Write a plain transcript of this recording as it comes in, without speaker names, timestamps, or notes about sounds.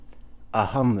a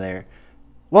hum there.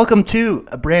 Welcome to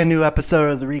a brand new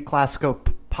episode of the Reclassico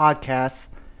podcast.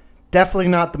 Definitely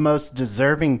not the most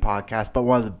deserving podcast, but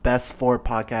one of the best 4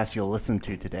 podcasts you'll listen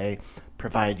to today,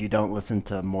 provided you don't listen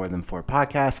to more than 4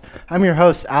 podcasts. I'm your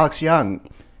host, Alex Young,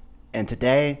 and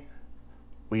today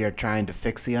we are trying to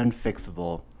fix the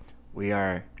unfixable. We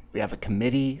have a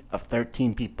committee of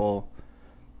 13 people,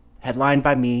 headlined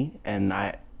by me, and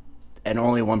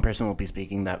only one person will be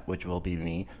speaking, which will be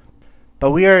me.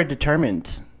 But we are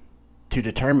determined to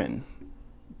determine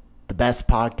the best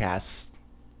 4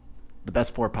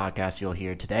 podcasts you'll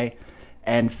hear today,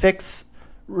 and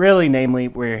namely,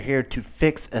 we're here to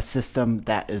fix a system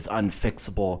that is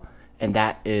unfixable, and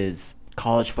that is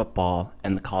college football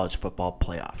and the college football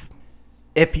playoff.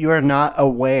 If you are not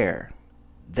aware,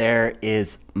 there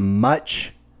is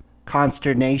much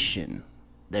consternation,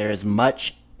 there is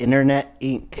much internet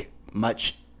ink,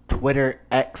 much Twitter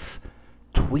X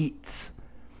tweets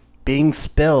being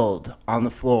spilled on the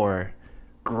floor,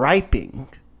 griping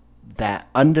that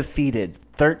undefeated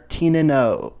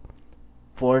 13-0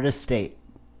 Florida State,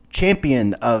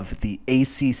 champion of the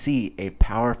ACC, a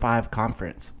Power 5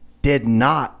 conference, did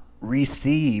not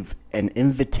receive an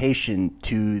invitation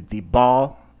to the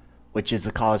ball, which is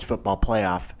a college football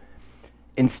playoff.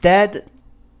 Instead,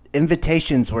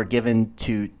 invitations were given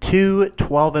to 2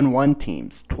 12-1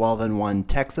 teams, 12-1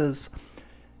 Texas,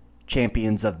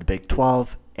 champions of the Big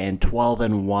 12, and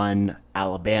 12-1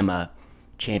 Alabama,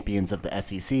 champions of the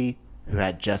SEC, who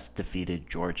had just defeated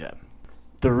Georgia.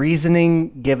 The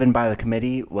reasoning given by the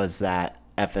committee was that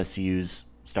FSU's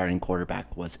starting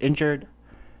quarterback was injured,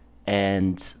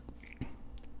 and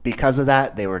because of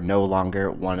that, they were no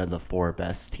longer one of the 4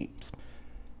 best teams.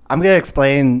 I'm going to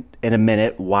explain in a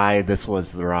minute why this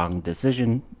was the wrong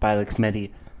decision by the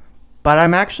committee, but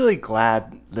I'm actually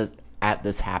glad that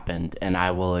this happened, and I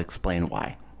will explain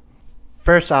why.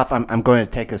 First off, I'm going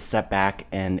to take a step back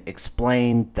and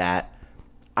explain that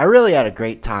I really had a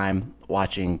great time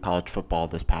watching college football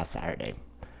this past Saturday.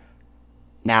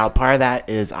 Now, part of that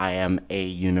is I am a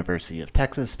University of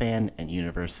Texas fan, and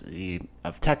University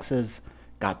of Texas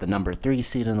got the number 3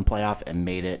 seed in the playoff and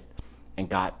made it and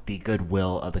got the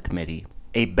goodwill of the committee,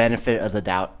 a benefit of the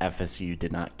doubt FSU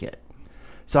did not get.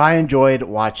 So I enjoyed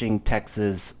watching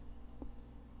Texas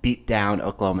beat down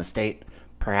Oklahoma State,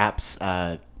 perhaps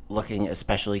looking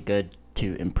especially good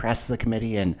to impress the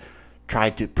committee and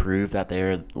tried to prove that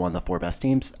they're one of the 4 best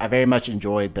teams. I very much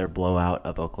enjoyed their blowout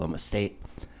of Oklahoma State.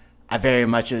 I very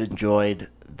much enjoyed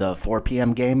the 4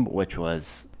 p.m. game, which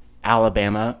was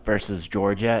Alabama versus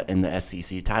Georgia in the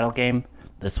SEC title game.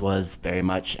 This was very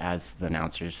much, as the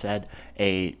announcers said,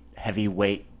 a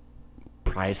heavyweight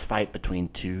prize fight between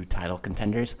 2 title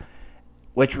contenders,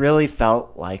 which really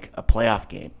felt like a playoff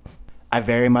game. I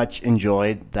very much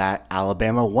enjoyed that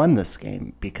Alabama won this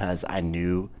game because I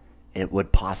knew it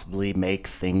would possibly make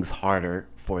things harder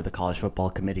for the college football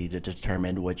committee to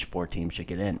determine which 4 teams should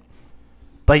get in.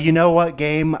 But you know what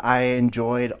game I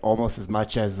enjoyed almost as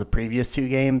much as the previous 2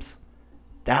 games?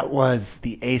 That was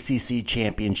the ACC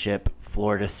championship,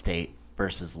 Florida State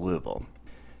versus Louisville.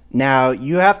 Now,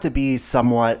 you have to be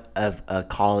somewhat of a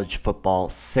college football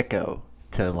sicko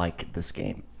to like this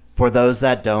game. For those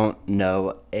that don't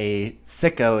know, a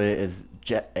sicko is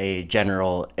a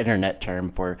general internet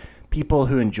term for people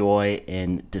who enjoy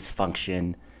in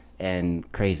dysfunction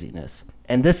and craziness.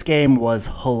 And this game was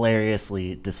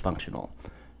hilariously dysfunctional.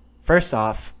 First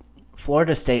off,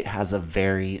 Florida State has a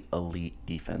very elite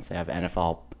defense. They have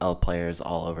NFL players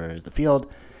all over the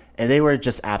field, and they were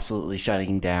just absolutely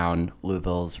shutting down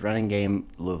Louisville's running game,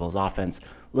 Louisville's offense.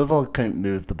 Louisville couldn't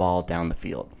move the ball down the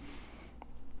field.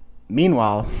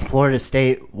 Meanwhile, Florida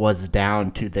State was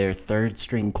down to their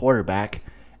 3rd-string quarterback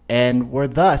and were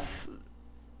thus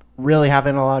really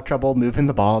having a lot of trouble moving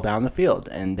the ball down the field.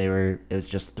 And it was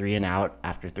just 3 and out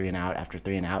after 3 and out after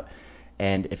 3 and out.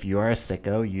 And if you are a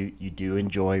sicko, you do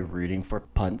enjoy rooting for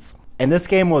punts. And this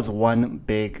game was one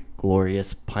big,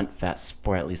 glorious punt fest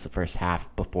for at least the first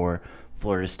half before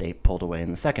Florida State pulled away in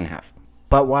the second half.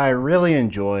 But what I really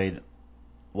enjoyed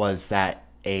was that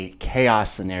a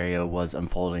chaos scenario was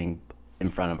unfolding in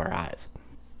front of our eyes.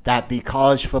 That the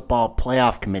college football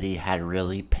playoff committee had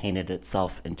really painted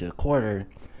itself into a corner,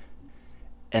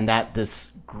 and that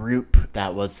this group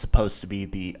that was supposed to be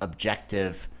the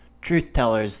objective truth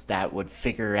tellers that would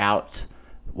figure out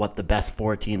what the best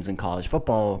 4 teams in college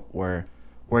football were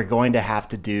going to have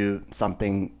to do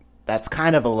something that's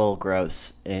kind of a little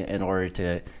gross in order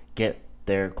to get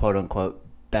their quote-unquote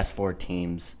best 4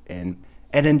 teams in.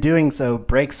 And in doing so,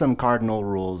 break some cardinal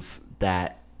rules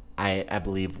that I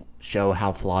believe show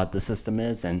how flawed the system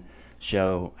is and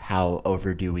show how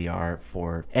overdue we are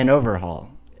for an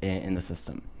overhaul. in the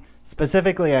system.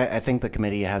 Specifically, I think the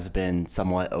committee has been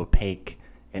somewhat opaque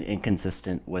and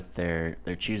inconsistent with their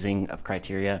choosing of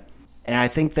criteria. And I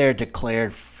think their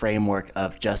declared framework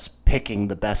of just picking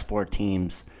the best 4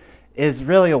 teams is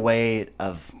really a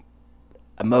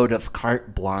mode of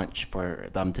carte blanche for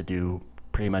them to do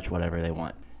pretty much whatever they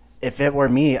want. If it were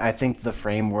me, I think the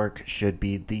framework should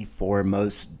be the 4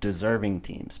 most deserving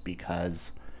teams,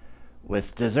 because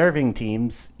with deserving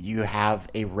teams, you have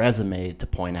a resume to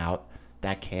point out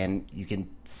that you can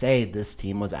say this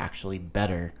team was actually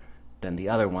better than the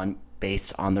other one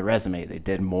based on the resume. They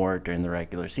did more during the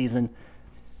regular season.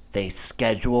 They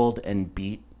scheduled and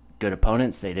beat good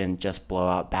opponents. They didn't just blow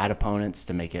out bad opponents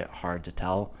to make it hard to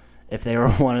tell if they were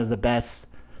one of the best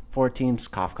 4 teams,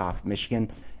 cough, cough,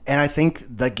 Michigan. And I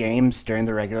think the games during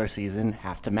the regular season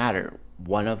have to matter.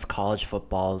 One of college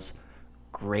football's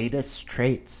greatest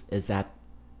traits is that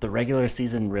the regular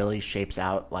season really shapes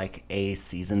out like a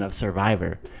season of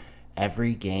Survivor.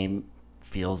 Every game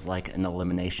feels like an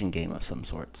elimination game of some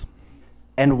sorts.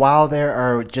 And while there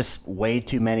are just way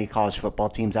too many college football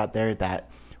teams out there,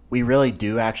 that we really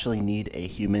do actually need a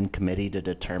human committee to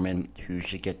determine who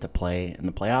should get to play in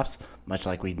the playoffs, much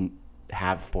like we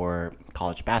have for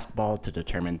college basketball to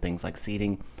determine things like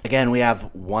seeding. Again, we have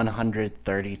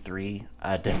 133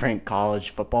 different college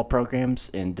football programs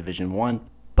in Division I.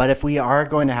 But if we are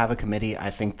going to have a committee, I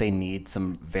think they need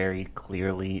some very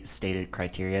clearly stated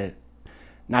criteria.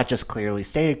 Not just clearly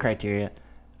stated criteria,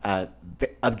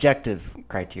 objective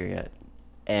criteria.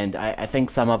 And I think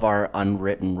some of our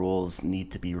unwritten rules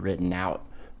need to be written out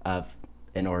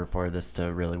in order for this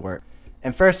to really work.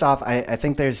 And first off, I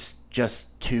think there's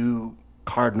just 2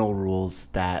 cardinal rules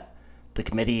that the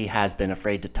committee has been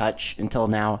afraid to touch until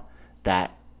now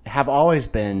that have always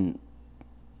been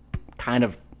kind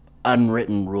of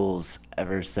unwritten rules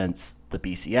ever since the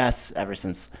BCS, ever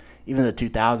since even the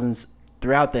 2000s,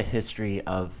 throughout the history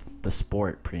of the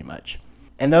sport pretty much.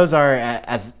 And those are,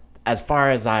 as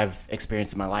far as I've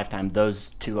experienced in my lifetime, those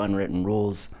 2 unwritten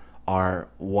rules are,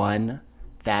 1,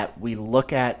 that we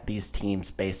look at these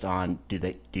teams based on do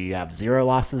you have 0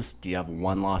 losses, do you have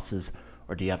 1 losses,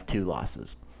 or do you have 2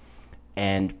 losses?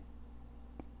 And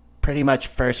pretty much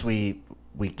first we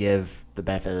give the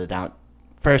benefit of the doubt.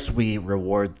 First we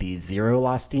reward the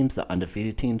 0-loss teams, the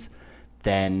undefeated teams.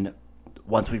 Then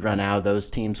once we run out of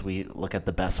those teams, we look at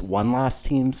the best 1-loss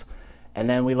teams. And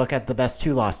then we look at the best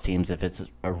 2-loss teams if it's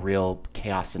a real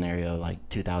chaos scenario like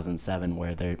 2007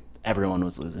 where everyone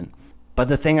was losing. But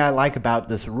the thing I like about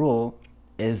this rule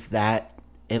is that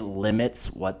it limits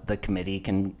what the committee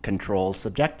can control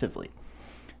subjectively.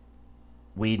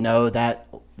 We know that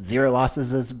 0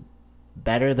 losses is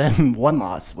better than 1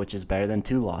 loss, which is better than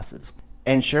 2 losses.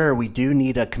 And sure, we do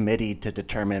need a committee to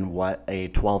determine what a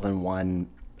 12-1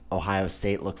 Ohio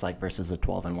State looks like versus a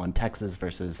 12-1 Texas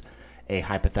versus a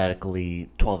hypothetically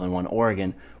 12-1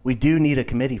 Oregon. We do need a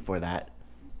committee for that,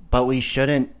 but we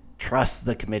shouldn't trust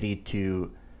the committee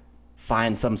to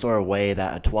find some sort of way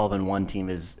that a 12-1 team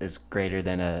is greater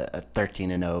than a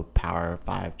 13-0 Power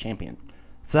 5 champion.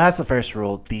 So that's the first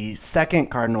rule. The second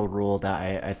cardinal rule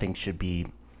that I think should be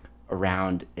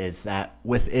around is that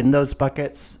within those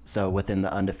buckets, so within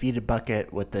the undefeated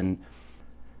bucket, within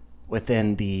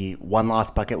the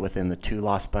 1-loss bucket, within the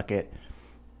 2-loss bucket,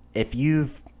 if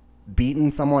you've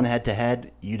beaten someone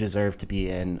head-to-head, you deserve to be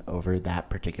in over that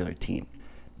particular team.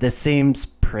 This seems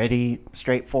pretty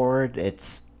straightforward.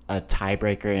 It's a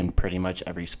tiebreaker in pretty much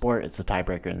every sport. It's a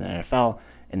tiebreaker in the NFL,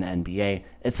 in the NBA.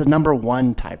 It's a number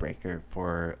 1 tiebreaker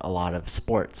for a lot of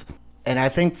sports. And I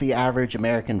think the average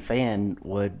American fan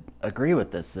would agree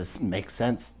with this. This makes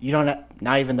sense. You don't,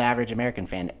 not even the average American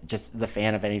fan, just the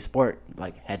fan of any sport,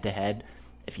 like head-to-head,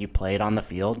 if you played on the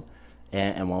field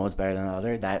and one was better than the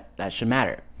other, that should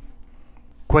matter.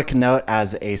 Quick note,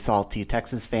 as a salty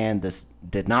Texas fan, this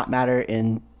did not matter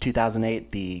in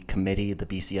 2008. The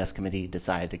BCS committee,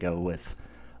 decided to go with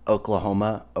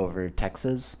Oklahoma over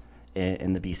Texas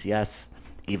in the BCS,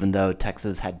 even though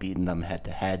Texas had beaten them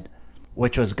head-to-head,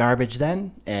 which was garbage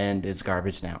then and is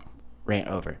garbage now. Rant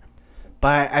over.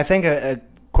 But I think a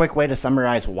quick way to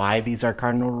summarize why these are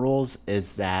cardinal rules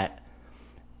is that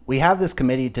we have this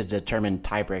committee to determine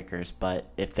tiebreakers,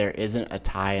 but if there isn't a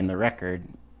tie in the record,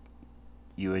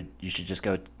 you should just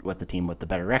go with the team with the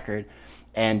better record.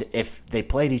 And if they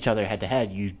played each other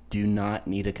head-to-head, you do not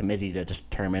need a committee to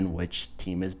determine which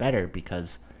team is better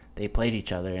because they played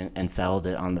each other and settled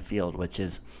it on the field, which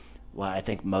is what I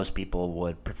think most people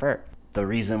would prefer. The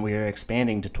reason we are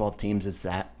expanding to 12 teams is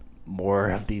that more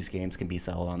of these games can be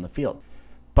settled on the field.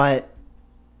 But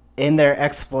in their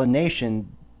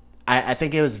explanation, I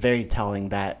think it was very telling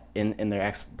that in their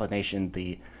explanation,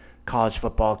 the college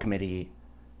football committee,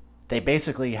 they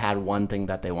basically had one thing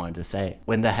that they wanted to say.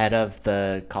 When the head of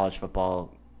the college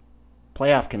football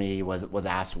playoff committee was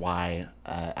asked why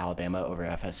Alabama over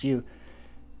FSU,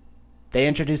 they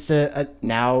introduced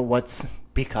now what's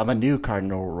become a new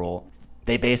cardinal rule.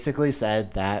 They basically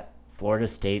said that Florida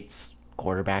State's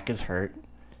quarterback is hurt,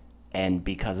 and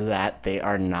because of that, they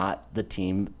are not the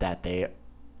team that they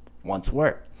once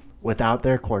were. Without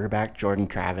their quarterback, Jordan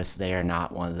Travis, they are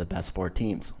not one of the best 4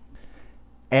 teams.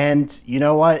 And you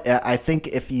know what? I think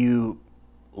if you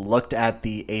looked at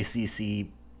the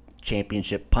ACC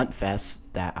championship punt fest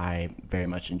that I very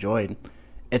much enjoyed,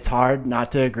 it's hard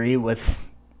not to agree with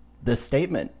this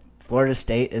statement. Florida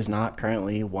State is not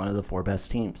currently one of the 4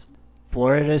 best teams.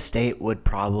 Florida State would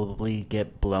probably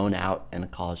get blown out in a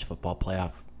college football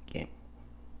playoff game.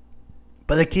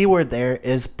 But the key word there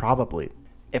is probably.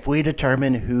 If we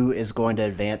determine who is going to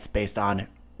advance based on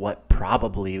what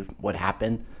probably would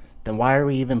happen, then why are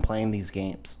we even playing these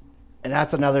games? And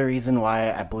that's another reason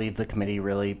why I believe the committee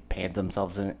really painted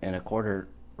themselves in a quarter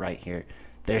right here.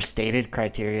 Their stated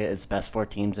criteria is best 4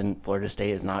 teams, and Florida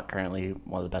State is not currently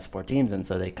one of the best 4 teams, and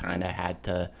so they kind of had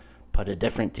to put a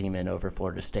different team in over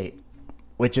Florida State.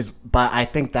 But I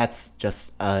think that's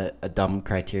just a dumb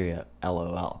criteria,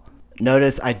 LOL.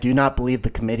 Notice I do not believe the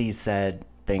committee said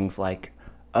things like,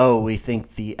 oh, we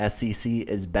think the SEC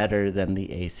is better than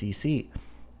the ACC.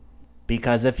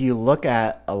 Because if you look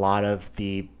at a lot of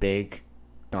the big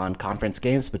non-conference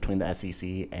games between the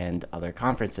SEC and other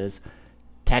conferences,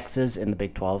 Texas in the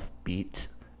Big 12 beat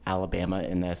Alabama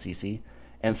in the SEC,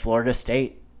 and Florida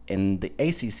State in the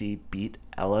ACC beat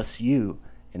LSU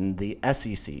in the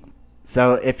SEC.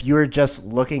 So if you're just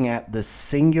looking at the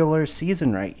singular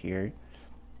season right here,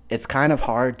 it's kind of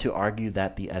hard to argue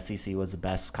that the SEC was the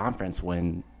best conference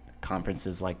when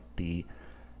conferences like the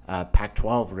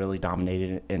Pac-12 really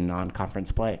dominated in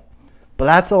non-conference play. But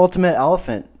that's the ultimate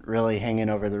elephant really hanging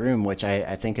over the room, which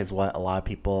I think is what a lot of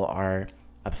people are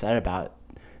upset about.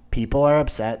 People are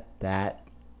upset that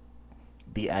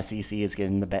the SEC is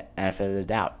getting the benefit of the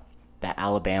doubt, that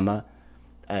Alabama,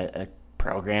 a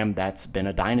program that's been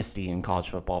a dynasty in college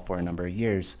football for a number of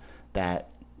years, that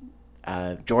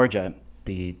Georgia,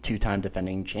 the 2-time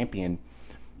defending champion,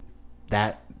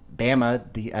 that Bama,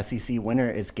 the SEC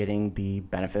winner, is getting the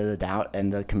benefit of the doubt,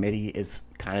 and the committee is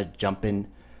kind of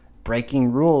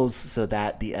breaking rules so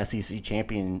that the SEC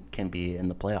champion can be in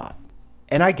the playoff.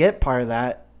 And I get part of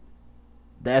that.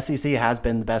 The SEC has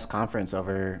been the best conference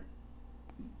over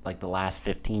like the last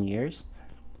 15 years.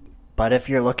 But if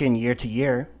you're looking year to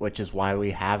year, which is why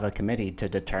we have a committee to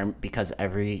determine, because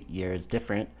every year is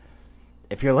different,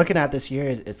 if you're looking at this year,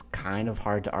 it's kind of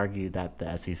hard to argue that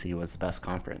the SEC was the best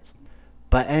conference.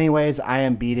 But anyways, I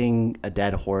am beating a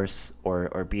dead horse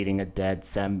or beating a dead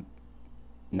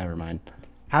never mind.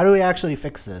 How do we actually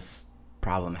fix this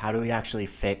problem? How do we actually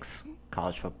fix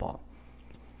college football?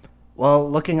 Well,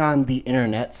 looking on the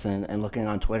internets and looking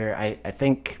on Twitter, I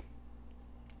think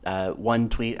one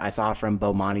tweet I saw from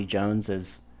Bomani Jones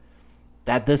is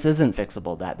that this isn't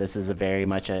fixable, that this is a very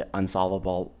much an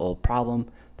unsolvable problem,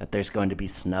 that there's going to be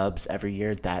snubs every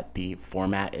year, that the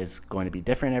format is going to be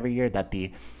different every year, that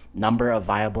the number of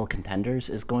viable contenders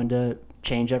is going to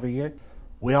change every year.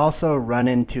 We also run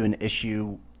into an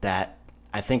issue that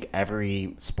I think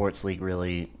every sports league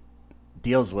really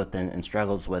deals with and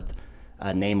struggles with,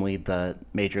 namely the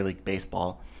Major League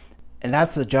Baseball. And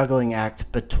that's the juggling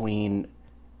act between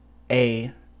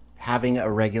A, having a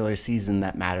regular season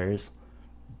that matters,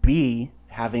 B,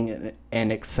 having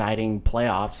an exciting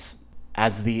playoffs,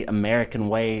 as the American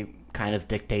way kind of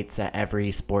dictates that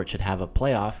every sport should have a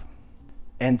playoff,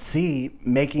 and C,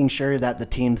 making sure that the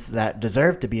teams that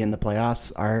deserve to be in the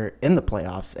playoffs are in the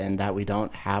playoffs, and that we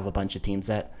don't have a bunch of teams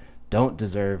that don't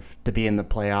deserve to be in the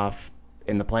playoff.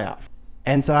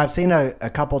 And so I've seen a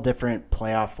couple different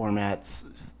playoff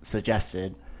formats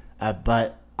suggested,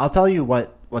 but I'll tell you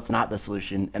what's not the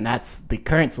solution, and that's the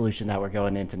current solution that we're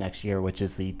going into next year, which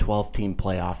is the 12-team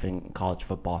playoff in college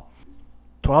football.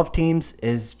 12 teams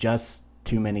is just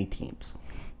too many teams.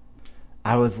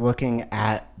 I was looking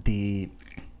at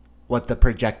what the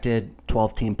projected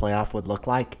 12-team playoff would look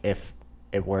like if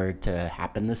it were to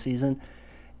happen this season.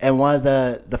 And one of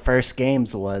the first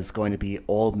games was going to be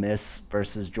Ole Miss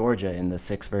versus Georgia in the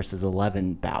 6 versus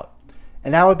 11 bout.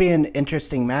 And that would be an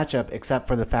interesting matchup, except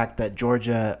for the fact that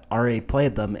Georgia already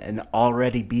played them and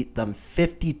already beat them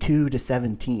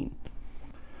 52-17.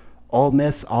 Ole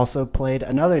Miss also played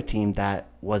another team that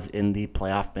was in the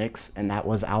playoff mix, and that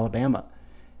was Alabama.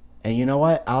 And you know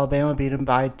what? Alabama beat them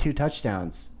by 2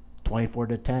 touchdowns,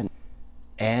 24-10.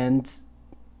 And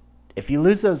if you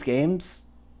lose those games,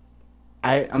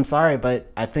 I'm sorry,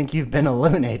 but I think you've been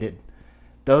eliminated.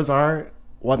 Those are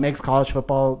what makes college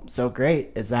football so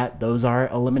great, is that those are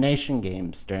elimination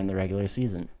games during the regular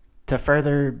season. To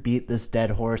further beat this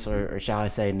dead horse, or shall I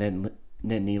say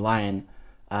Nittany Lion,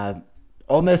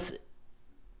 Ole Miss,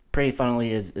 pretty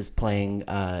funnily, is playing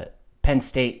Penn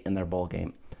State in their bowl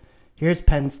game. Here's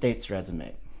Penn State's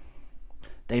resume.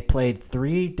 They played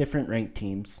 3 different ranked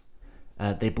teams.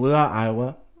 They blew out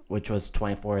Iowa, which was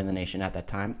 24 in the nation at that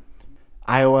time.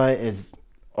 Iowa is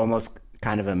almost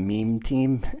kind of a meme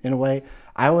team in a way.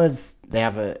 They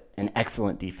have an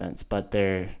excellent defense, but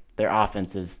their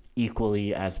offense is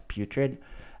equally as putrid.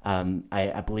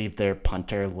 I believe their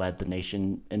punter led the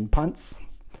nation in punts.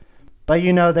 But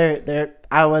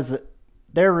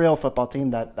they're a real football team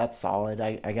that's solid.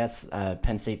 I guess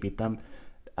Penn State beat them.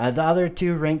 The other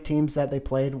 2 ranked teams that they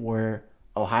played were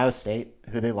Ohio State,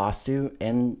 who they lost to,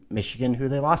 and Michigan, who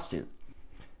they lost to.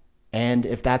 And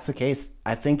if that's the case,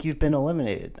 I think you've been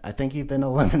eliminated. I think you've been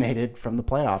eliminated from the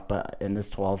playoff, but in this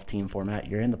 12-team format,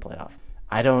 you're in the playoff.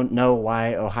 I don't know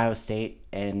why Ohio State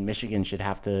and Michigan should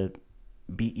have to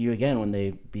beat you again when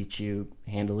they beat you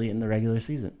handily in the regular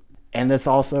season. And this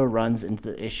also runs into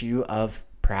the issue of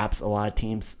perhaps a lot of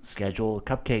teams schedule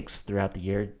cupcakes throughout the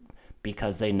year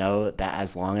because they know that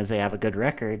as long as they have a good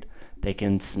record, they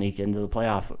can sneak into the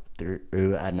playoff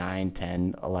through a 9,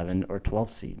 10, 11, or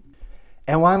 12 seed.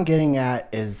 And what I'm getting at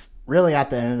is really at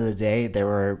the end of the day, there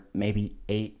were maybe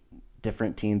 8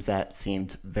 different teams that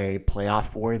seemed very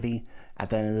playoff worthy at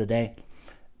the end of the day.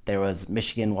 There was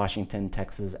Michigan, Washington,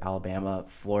 Texas, Alabama,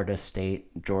 Florida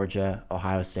State, Georgia,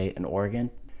 Ohio State, and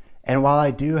Oregon. And while I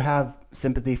do have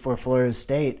sympathy for Florida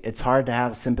State, it's hard to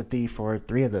have sympathy for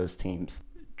 3 of those teams,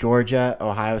 Georgia,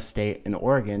 Ohio State, and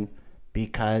Oregon,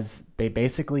 because they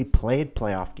basically played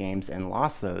playoff games and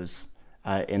lost those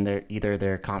in either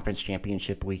their conference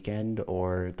championship weekend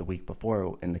or the week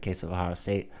before. In the case of Ohio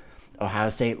State, Ohio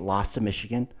State lost to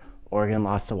Michigan, Oregon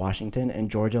lost to Washington,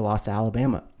 and Georgia lost to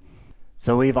Alabama.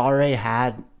 So we've already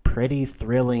had pretty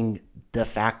thrilling de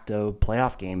facto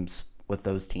playoff games with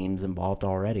those teams involved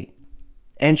already.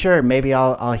 And sure, maybe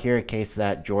I'll hear a case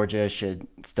that Georgia should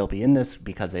still be in this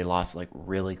because they lost like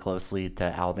really closely to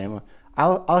Alabama.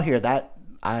 I'll hear that.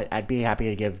 I'd be happy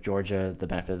to give Georgia the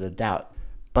benefit of the doubt.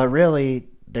 But really,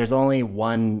 there's only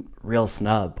one real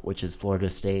snub, which is Florida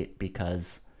State,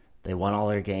 because they won all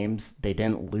their games. They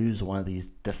didn't lose one of these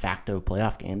de facto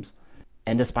playoff games.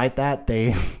 And despite that,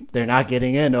 they're not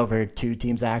getting in over 2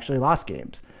 teams that actually lost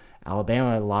games.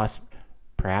 Alabama lost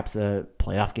perhaps a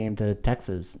playoff game to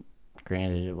Texas.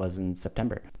 Granted, it was in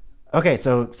September. Okay,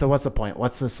 so what's the point?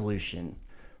 What's the solution?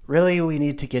 Really, we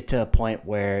need to get to a point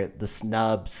where the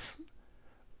snubs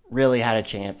really had a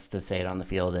chance to say it on the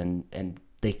field, and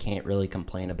they can't really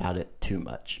complain about it too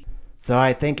much. So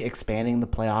I think expanding the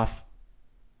playoff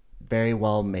very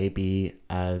well may be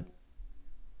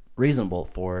reasonable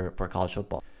for college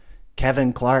football.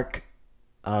 Kevin Clark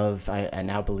of, I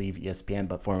now believe ESPN,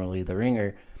 but formerly The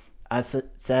Ringer,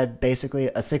 said basically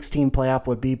a 16 playoff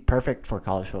would be perfect for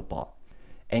college football.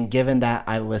 And given that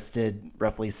I listed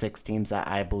roughly 6 teams that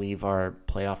I believe are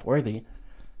playoff worthy,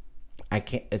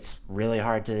 it's really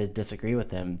hard to disagree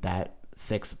with him that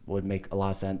 6 would make a lot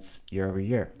of sense year over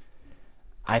year.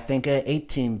 I think an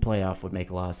 8-team playoff would make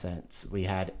a lot of sense. We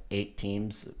had 8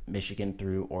 teams, Michigan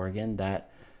through Oregon,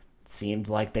 that seemed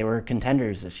like they were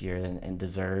contenders this year and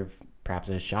deserve perhaps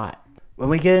a shot. When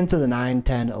we get into the 9,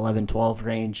 10, 11, 12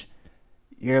 range,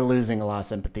 you're losing a lot of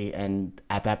sympathy, and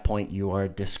at that point, you are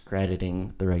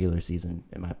discrediting the regular season,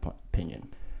 in my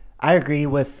opinion. I agree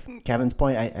with Kevin's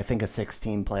point. I think a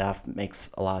 6-team playoff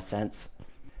makes a lot of sense.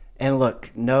 And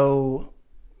look, no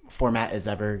format is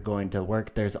ever going to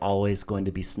work. There's always going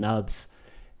to be snubs.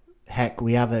 Heck,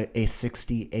 we have a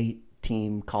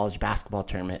 68-team college basketball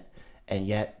tournament, and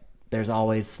yet there's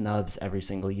always snubs every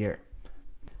single year.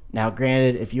 Now,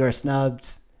 granted, if you are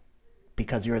snubbed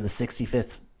because you're the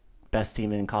 65th best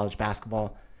team in college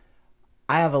basketball,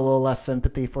 I have a little less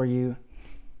sympathy for you.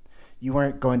 You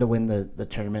weren't going to win the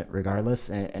tournament regardless,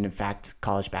 and in fact,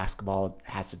 college basketball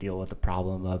has to deal with the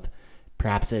problem of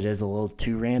perhaps it is a little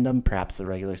too random, perhaps the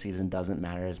regular season doesn't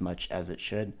matter as much as it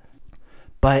should.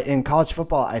 But in college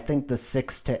football, I think the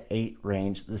 6 to 8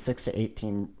 range, the 6 to 8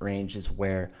 team range is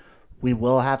where we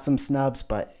will have some snubs,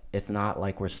 but it's not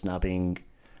like we're snubbing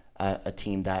a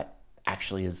team that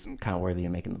actually is kind of worthy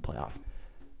of making the playoff.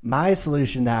 My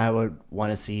solution that I would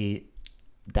want to see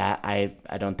that I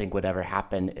don't think would ever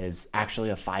happen is actually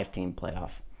a 5-team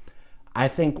playoff. I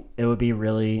think it would be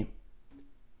really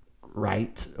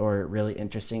right or really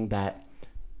interesting that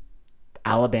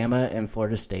Alabama and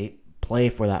Florida State play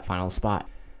for that final spot.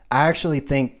 I actually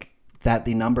think that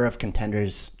the number of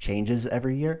contenders changes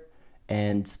every year.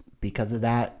 And because of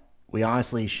that, we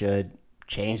honestly should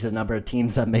change the number of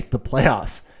teams that make the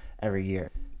playoffs every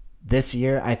year. This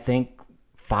year, I think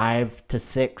 5 to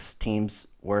 6 teams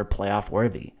were playoff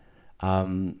worthy.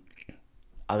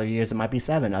 Other years it might be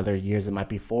 7. Other years it might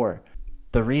be 4.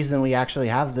 The reason we actually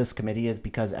have this committee is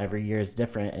because every year is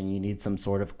different, and you need some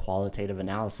sort of qualitative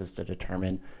analysis to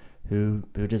determine who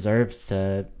deserves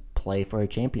to play for a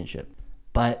championship.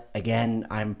 But again,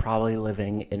 I'm probably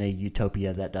living in a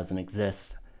utopia that doesn't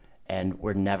exist, and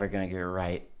we're never going to get it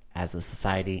right as a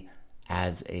society,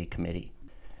 as a committee.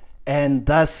 And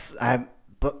thus, I'm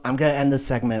going to end this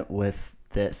segment with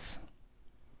this.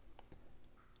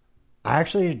 I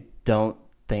actually don't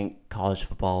think college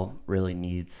football really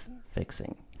needs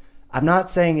fixing. I'm not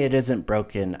saying it isn't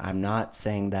broken. I'm not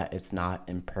saying that it's not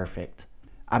imperfect.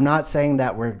 I'm not saying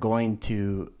that we're going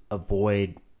to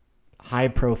avoid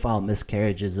high-profile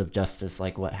miscarriages of justice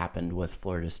like what happened with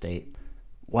Florida State.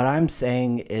 What I'm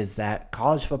saying is that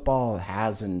college football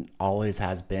has and always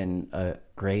has been a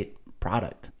great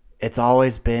product. It's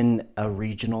always been a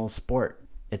regional sport.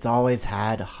 It's always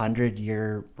had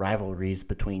 100-year rivalries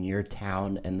between your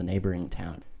town and the neighboring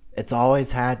town. It's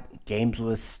always had games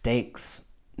with stakes,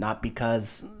 not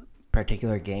because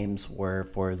particular games were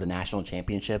for the national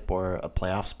championship or a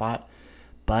playoff spot,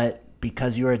 but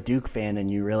because you were a Duke fan and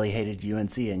you really hated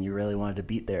UNC and you really wanted to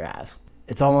beat their ass.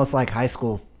 It's almost like high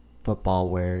school football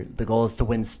where the goal is to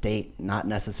win state, not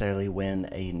necessarily win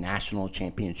a national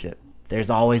championship. There's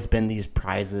always been these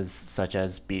prizes such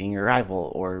as beating your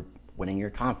rival or winning your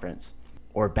conference,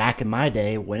 or back in my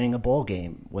day, winning a bowl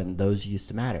game when those used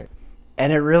to matter.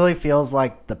 And it really feels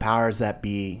like the powers that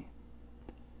be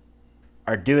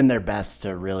are doing their best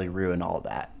to really ruin all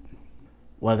that.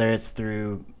 Whether it's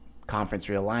through conference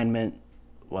realignment,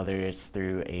 whether it's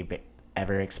through a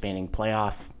ever-expanding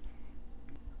playoff,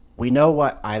 we know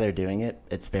why they're doing it.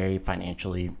 It's very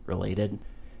financially related.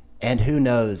 And who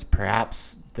knows,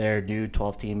 perhaps their new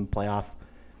 12-team playoff,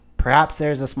 perhaps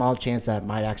there's a small chance that it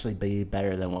might actually be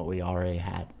better than what we already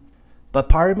had. But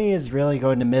part of me is really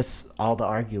going to miss all the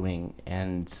arguing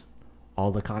and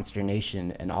all the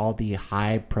consternation and all the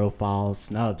high-profile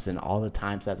snubs and all the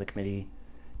times that the committee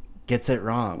gets it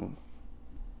wrong.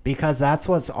 Because that's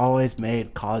what's always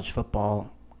made college football.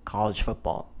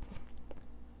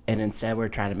 And instead we're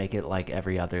trying to make it like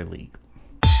every other league.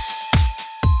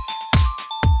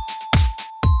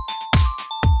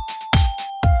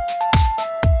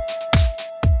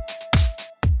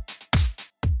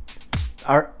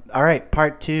 All right,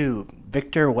 part 2,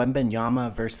 Victor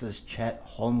Wembanyama versus Chet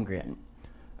Holmgren.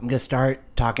 I'm going to start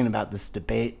talking about this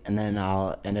debate, and then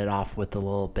I'll end it off with a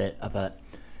little bit of a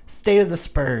state of the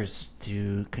Spurs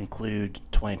to conclude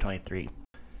 2023.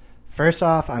 First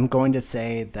off, I'm going to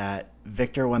say that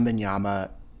Victor Wembanyama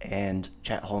and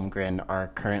Chet Holmgren are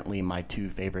currently my 2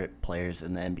 favorite players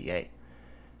in the NBA.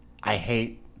 I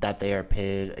hate that they are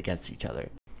pitted against each other.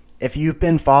 If you've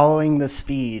been following this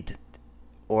feed,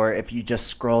 or if you just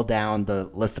scroll down the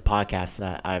list of podcasts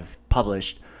that I've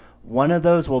published, one of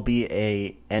those will be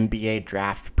a NBA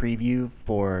draft preview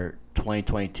for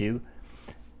 2022.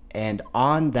 And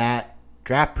on that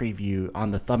draft preview,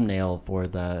 on the thumbnail for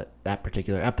that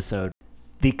particular episode,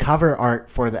 the cover art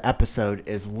for the episode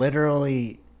is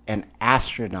literally an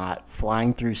astronaut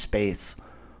flying through space,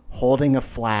 holding a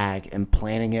flag and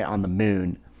planting it on the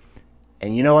moon.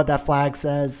 And you know what that flag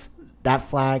says? That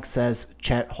flag says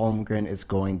Chet Holmgren is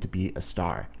going to be a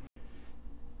star.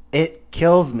 It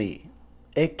kills me.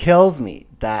 It kills me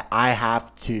that I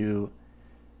have to,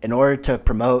 in order to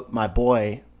promote my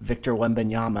boy, Victor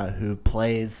Wembanyama, who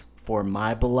plays for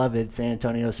my beloved San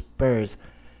Antonio Spurs,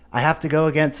 I have to go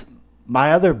against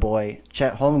my other boy,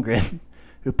 Chet Holmgren,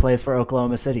 who plays for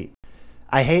Oklahoma City.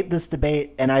 I hate this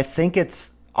debate, and I think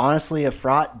it's honestly a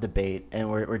fraught debate,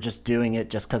 and we're just doing it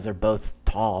just because they're both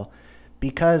tall.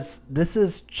 Because this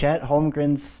is Chet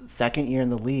Holmgren's second year in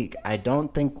the league. I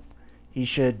don't think he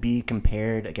should be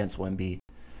compared against Wemby.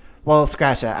 Well,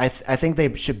 scratch that. I think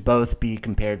they should both be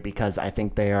compared because I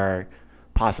think they are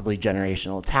possibly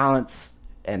generational talents,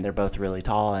 and they're both really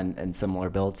tall and similar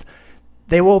builds.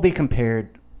 They will be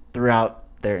compared throughout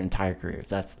their entire careers.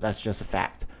 That's just a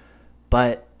fact.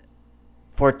 But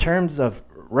for terms of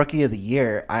Rookie of the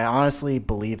Year, I honestly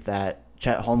believe that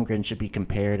Chet Holmgren should be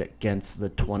compared against the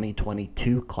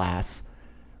 2022 class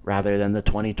rather than the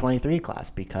 2023 class,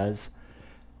 because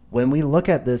when we look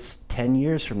at this 10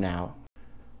 years from now,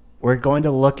 we're going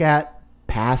to look at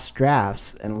past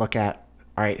drafts and look at,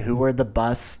 all right, who were the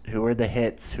busts, who were the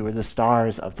hits, who were the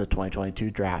stars of the 2022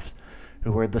 draft,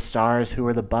 who were the stars, who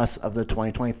were the busts of the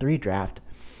 2023 draft.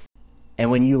 And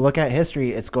when you look at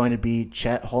history, it's going to be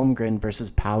Chet Holmgren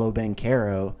versus Paolo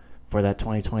Banchero for that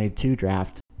 2022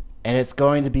 draft. And it's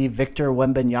going to be Victor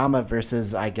Wembanyama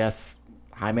versus, I guess,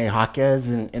 Jaime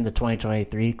Jaquez in the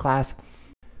 2023 class.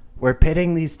 We're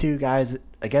pitting these two guys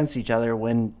against each other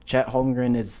when Chet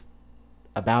Holmgren is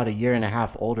about a year and a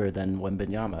half older than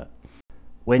Wembanyama.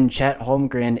 When Chet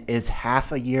Holmgren is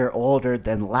half a year older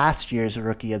than last year's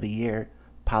Rookie of the Year,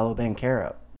 Paolo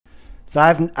Banchero. So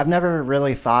I've never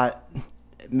really thought,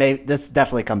 this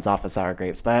definitely comes off of sour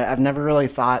grapes, but I've never really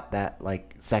thought that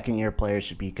like second year players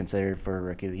should be considered for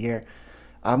Rookie of the Year.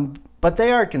 But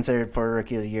they are considered for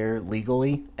Rookie of the Year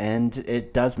legally, and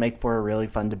it does make for a really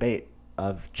fun debate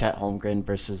of Chet Holmgren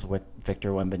versus Victor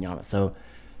Wembanyama. So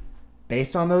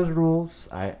based on those rules,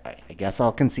 I guess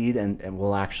I'll concede and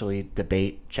we'll actually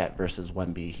debate Chet versus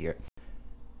Wemby here.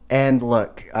 And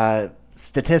look,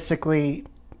 statistically,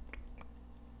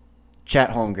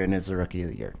 Chet Holmgren is the Rookie of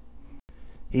the Year.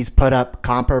 He's put up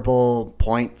comparable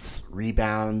points,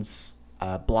 rebounds,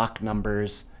 block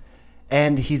numbers,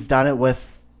 and he's done it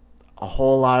with a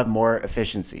whole lot of more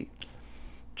efficiency.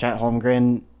 Chet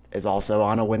Holmgren is also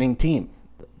on a winning team.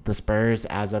 The Spurs,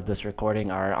 as of this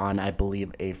recording, are on, I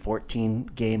believe, a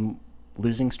 14-game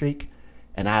losing streak,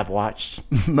 and I've watched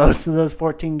most of those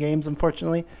 14 games,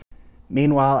 unfortunately.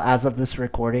 Meanwhile, as of this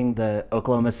recording, the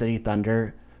Oklahoma City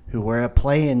Thunder, who were a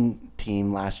play-in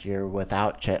team last year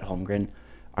without Chet Holmgren,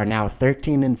 are now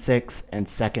 13-6 and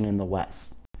second in the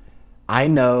West. I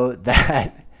know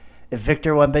that if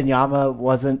Victor Wembanyama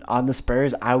wasn't on the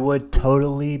Spurs, I would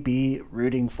totally be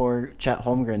rooting for Chet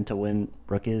Holmgren to win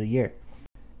Rookie of the Year.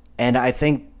 And I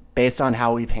think based on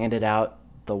how we've handed out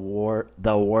the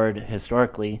award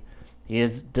historically, he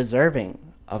is deserving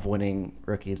of winning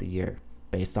Rookie of the Year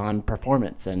based on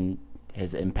performance and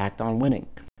his impact on winning.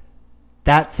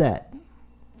 That said,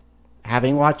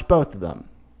 having watched both of them,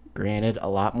 granted a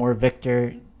lot more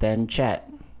Victor than Chet,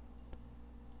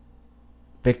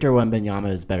 Victor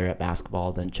Wembanyama is better at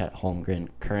basketball than Chet Holmgren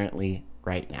currently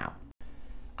right now.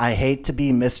 I hate to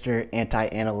be Mr.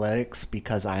 Anti-Analytics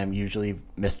because I am usually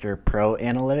Mr.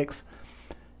 Pro-Analytics,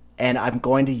 and I'm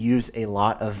going to use a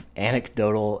lot of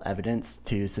anecdotal evidence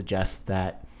to suggest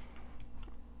that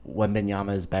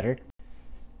Wembanyama is better.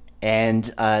 And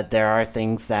there are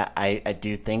things that I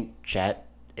do think Chet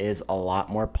is a lot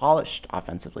more polished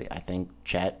offensively. I think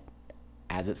Chet,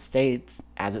 as it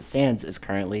stands, is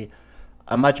currently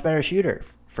a much better shooter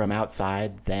from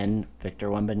outside than Victor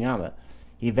Wembanyama.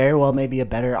 He very well may be a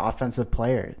better offensive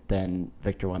player than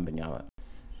Victor Wembanyama.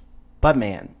 But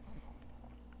man,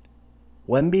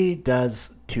 Wemby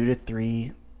does 2 to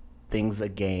 3 things a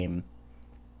game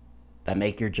that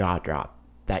make your jaw drop,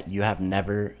 that you have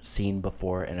never seen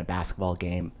before in a basketball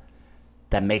game,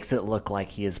 that makes it look like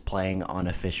he is playing on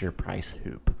a Fisher-Price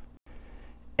hoop.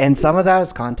 And some of that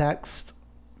is context.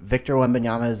 Victor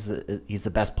Wembanyama he's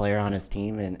the best player on his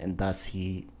team, and thus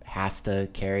he has to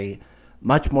carry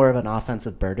much more of an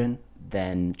offensive burden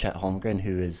than Chet Holmgren,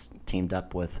 who is teamed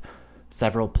up with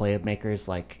several playmakers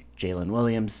like Jalen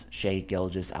Williams, Shai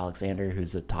Gilgeous-Alexander,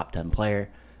 who's a top 10 player,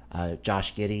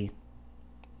 Josh Giddey.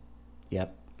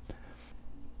 Yep.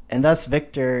 And thus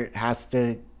Victor has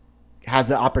the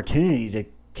opportunity to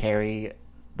carry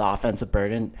the offensive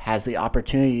burden, has the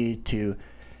opportunity to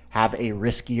have a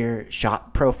riskier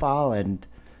shot profile and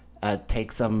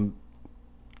take some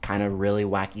kind of really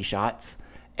wacky shots.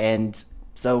 And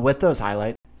so with those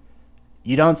highlights,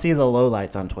 you don't see the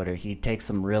lowlights on Twitter. He takes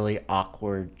some really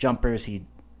awkward jumpers. He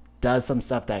does some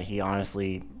stuff that he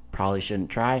honestly probably shouldn't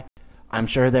try. I'm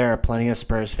sure there are plenty of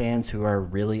Spurs fans who are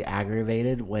really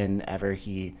aggravated whenever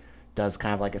he does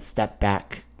kind of like a step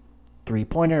back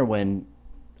three-pointer when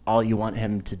all you want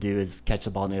him to do is catch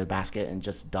the ball near the basket and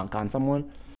just dunk on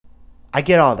someone. I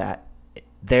get all that.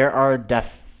 There are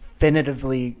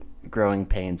definitively growing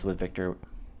pains with Victor.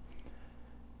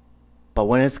 But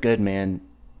when it's good, man,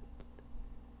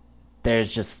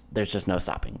 there's just no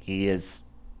stopping. He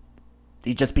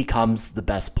just becomes the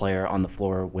best player on the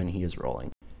floor when he is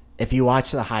rolling. If you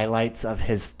watch the highlights of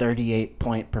his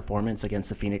 38-point performance against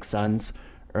the Phoenix Suns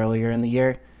earlier in the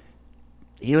year,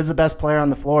 he was the best player on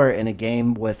the floor in a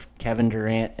game with Kevin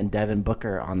Durant and Devin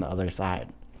Booker on the other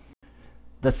side.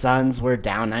 The Suns were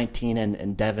down 19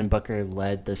 and Devin Booker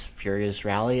led this furious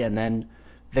rally, and then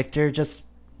Victor just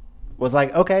was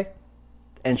like, okay,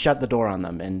 and shut the door on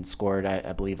them and scored,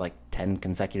 I believe, like 10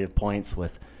 consecutive points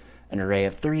with an array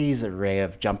of threes, an array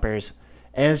of jumpers.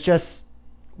 And it's just,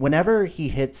 whenever he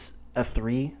hits a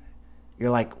three, you're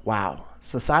like, wow,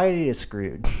 society is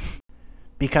screwed.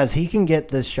 Because he can get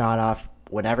this shot off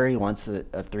whenever he wants,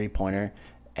 a three-pointer,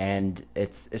 and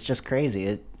it's just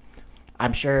crazy.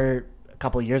 I'm sure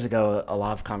couple of years ago, a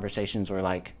lot of conversations were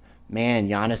like, man,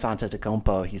 Giannis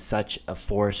Antetokounmpo, he's such a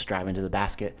force driving to the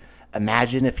basket.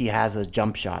 Imagine if he has a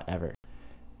jump shot ever.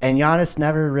 And Giannis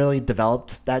never really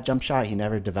developed that jump shot. He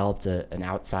never developed an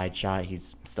outside shot.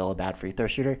 He's still a bad free throw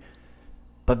shooter.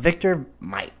 But Victor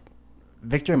might.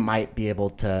 Victor might be able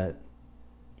to,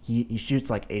 he shoots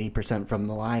like 80% from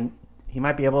the line. He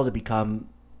might be able to become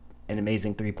an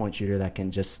amazing three-point shooter that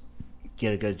can just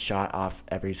get a good shot off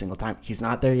every single time. He's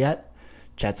not there yet.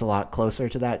 Chet's a lot closer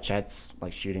to that. Chet's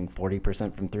like shooting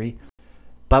 40% from three.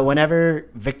 But whenever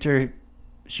Victor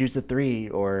shoots a three,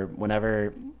 or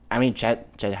whenever, I mean,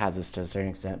 Chet has this to a certain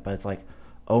extent, but it's like,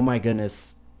 oh my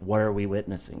goodness, what are we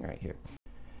witnessing right here?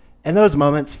 And those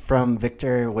moments from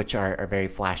Victor, which are very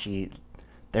flashy,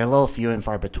 they're a little few and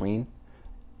far between,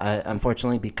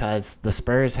 unfortunately, because the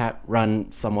Spurs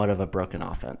run somewhat of a broken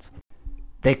offense.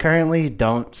 They currently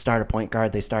don't start a point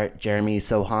guard. They start Jeremy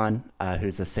Sohan,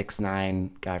 who's a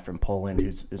 6'9" guy from Poland,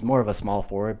 who's more of a small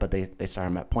forward, but they start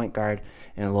him at point guard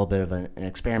in a little bit of an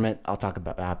experiment. I'll talk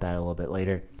about that a little bit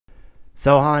later.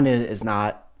 Sohan is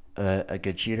not a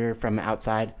good shooter from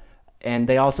outside. And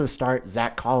they also start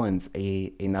Zach Collins,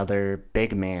 another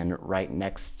big man right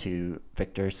next to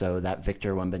Victor, so that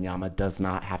Victor Wembanyama does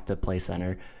not have to play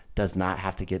center, does not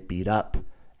have to get beat up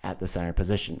at the center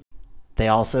position. They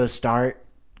also start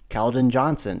Keldon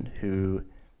Johnson, who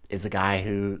is a guy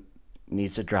who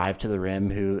needs to drive to the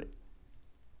rim, who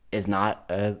is not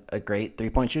a great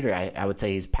three-point shooter. I would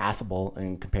say he's passable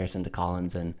in comparison to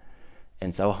Collins and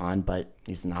Sohan, but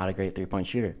he's not a great three-point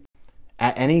shooter.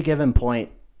 At any given point,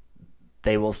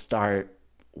 they will start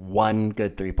one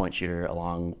good three-point shooter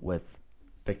along with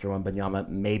Victor Wembanyama,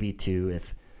 maybe two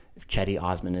if Chetty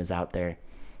Osman is out there.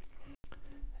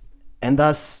 And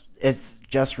thus, it's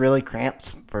just really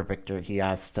cramped for Victor. He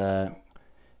has to,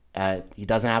 he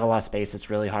doesn't have a lot of space. It's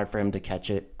really hard for him to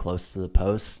catch it close to the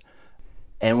post.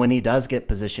 And when he does get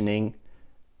positioning,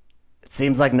 it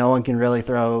seems like no one can really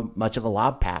throw much of a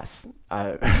lob pass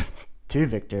to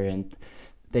Victor. And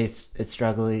they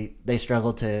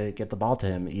struggle to get the ball to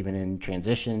him, even in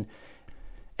transition.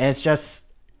 And it's just,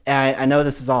 I know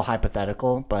this is all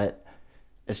hypothetical, but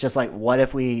it's just like, what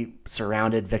if we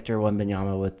surrounded Victor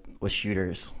Wembanyama with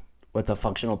shooters, with a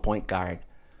functional point guard?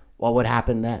 What would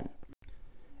happen then?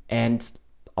 And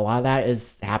a lot of that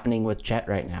is happening with Chet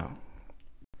right now.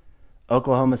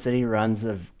 Oklahoma City runs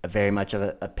a very much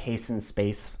of a pace and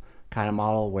space kind of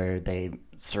model where they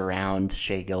surround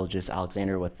Shai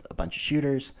Gilgeous-Alexander with a bunch of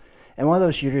shooters. And one of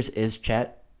those shooters is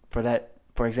Chet,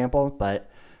 for example. But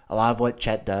a lot of what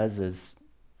Chet does is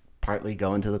partly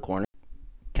go into the corner,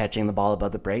 catching the ball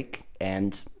above the break,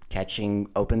 and catching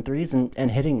open threes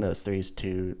and hitting those threes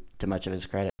to much of his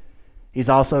credit. He's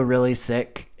also really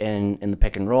sick in the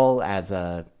pick and roll as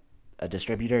a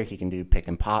distributor. He can do pick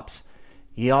and pops.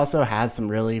 He also has some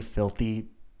really filthy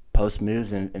post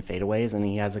moves and fadeaways, and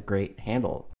he has a great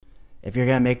handle. If you're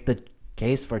going to make the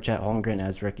case for Chet Holmgren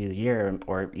as Rookie of the Year,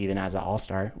 or even as an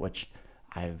All-Star, which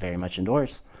I very much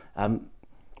endorse,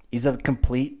 he's a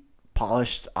complete,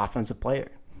 polished offensive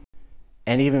player.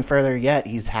 And even further yet,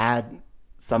 he's had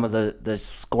some of the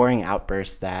scoring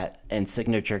outbursts and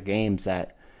signature games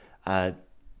that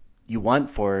you want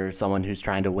for someone who's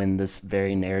trying to win this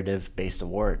very narrative-based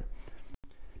award.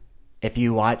 If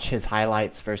you watch his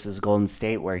highlights versus Golden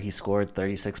State, where he scored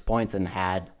 36 points and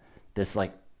had this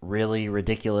like really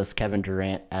ridiculous Kevin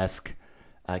Durant-esque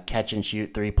catch and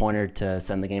shoot three-pointer to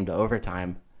send the game to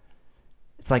overtime,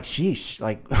 it's like, sheesh,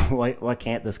 like what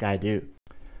can't this guy do?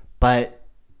 But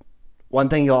one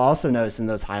thing you'll also notice in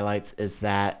those highlights is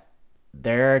that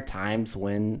there are times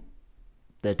when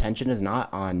the attention is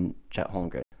not on Chet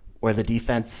Holmgren, where the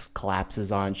defense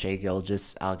collapses on Shai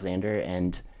Gilgeous-Alexander,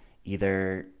 and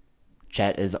either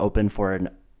Chet is open for an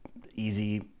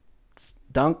easy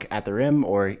dunk at the rim,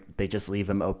 or they just leave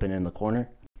him open in the corner.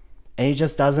 And he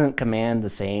just doesn't command the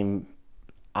same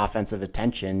offensive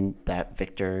attention that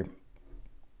Victor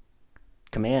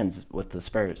commands with the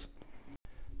Spurs.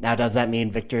 Now, does that mean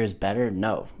Victor is better?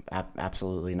 No,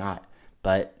 absolutely not.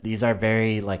 But these are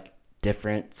very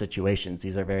different situations.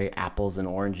 These are very apples and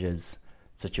oranges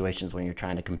situations when you're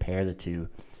trying to compare the two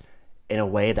in a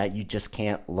way that you just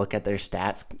can't look at their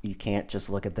stats. You can't just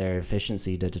look at their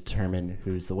efficiency to determine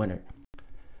who's the winner.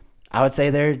 I would say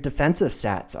their defensive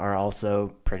stats are also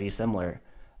pretty similar.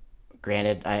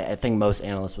 Granted, I think most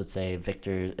analysts would say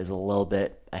Victor is a little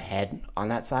bit ahead on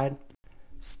that side.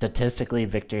 Statistically,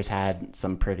 Victor's had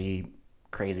some pretty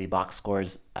crazy box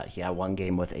scores. He had one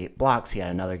game with 8 blocks. He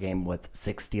had another game with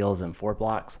 6 steals and 4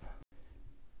 blocks.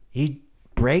 He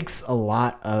breaks a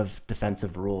lot of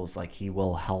defensive rules. Like, he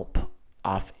will help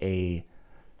off a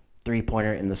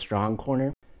 3-pointer in the strong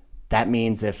corner. That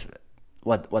means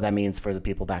what that means for the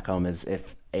people back home is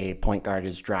if a point guard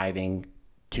is driving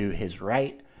to his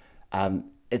right,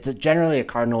 it's generally a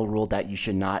cardinal rule that you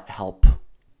should not help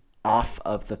off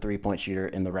of the 3-point shooter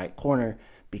in the right corner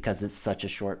because it's such a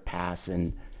short pass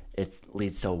and it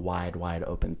leads to a wide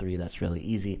open 3 that's really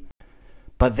easy.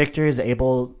 But Victor is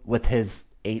able, with his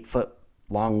 8-foot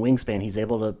long wingspan, he's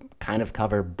able to kind of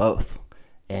cover both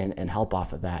and help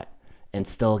off of that and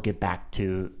still get back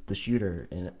to the shooter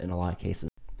in a lot of cases.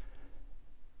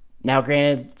 Now,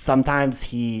 granted, sometimes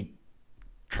he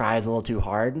tries a little too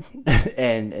hard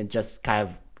and just kind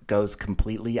of goes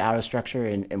completely out of structure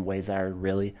in ways that are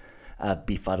really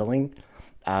befuddling.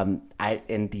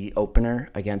 In the opener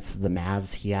against the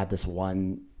Mavs, he had this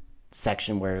one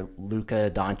section where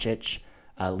Luka Doncic,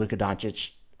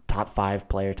 top 5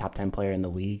 player, top 10 player in the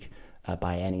league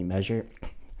by any measure,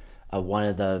 one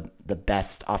of the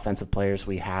best offensive players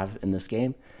we have in this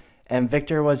game. And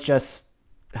Victor was just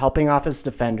helping off his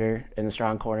defender in the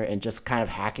strong corner and just kind of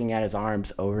hacking at his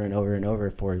arms over and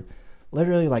over for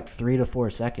literally like 3 to 4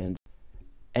 seconds.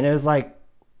 And it was like,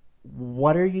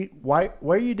 what are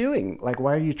you doing? Like,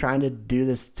 why are you trying to do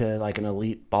this to like an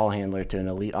elite ball handler, to an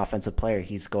elite offensive player?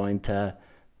 He's going to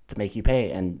make you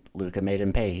pay. And Luka made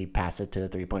him pay. He passed it to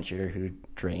the 3-point shooter who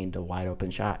drained a wide open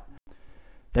shot.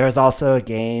 There was also a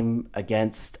game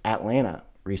against Atlanta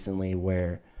recently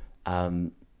where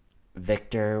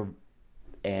Victor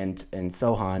and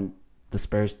Sohan, the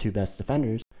Spurs' 2 best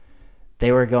defenders,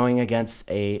 they were going against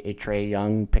a Trae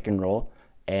Young pick and roll,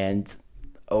 and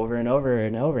over and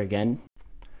over again,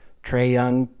 Trae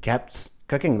Young kept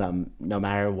cooking them no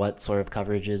matter what sort of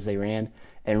coverages they ran,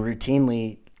 and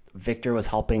routinely Victor was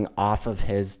helping off of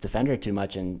his defender too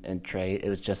much, and Trae, it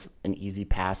was just an easy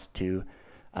pass to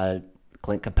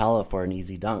Clint Capella for an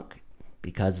easy dunk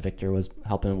because Victor was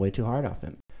helping way too hard off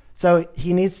him. So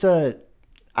he needs to,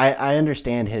 I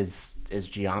understand his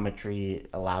geometry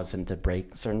allows him to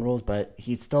break certain rules, but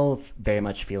he's still very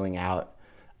much feeling out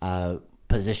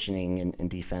positioning in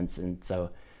defense. And so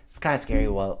it's kind of scary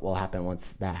what will happen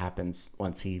once that happens,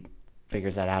 once he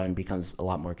figures that out and becomes a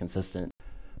lot more consistent.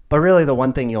 But really the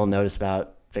one thing you'll notice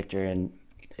about Victor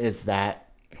is that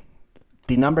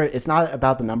it's not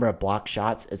about the number of blocked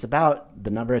shots. It's about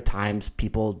the number of times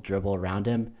people dribble around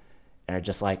him and are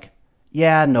just like,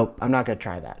 yeah, nope, I'm not going to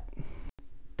try that.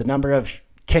 The number of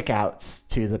kickouts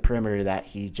to the perimeter that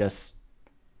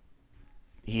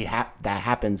that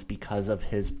happens because of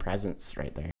his presence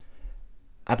right there.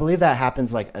 I believe that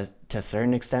happens like to a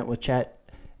certain extent with Chet,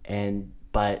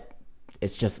 but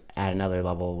it's just at another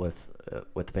level with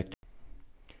Victor.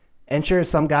 And sure,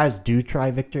 some guys do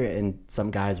try Victor, and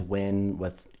some guys win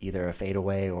with either a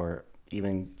fadeaway or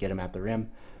even get him at the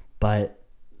rim, but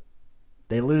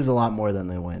they lose a lot more than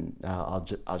they win. I'll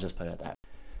just put it at that.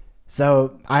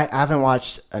 So I haven't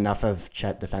watched enough of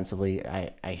Chet defensively.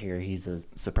 I hear he's a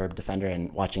superb defender, and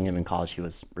watching him in college, he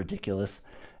was ridiculous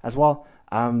as well.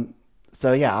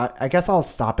 So yeah, I guess I'll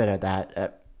stop it at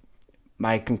that.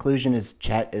 My conclusion is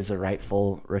Chet is a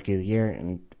rightful Rookie of the Year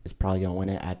and is probably going to win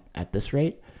it at this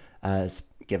rate,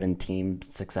 given team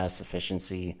success,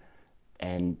 efficiency,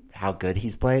 and how good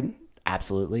he's played.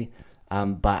 Absolutely.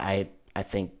 But I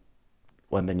think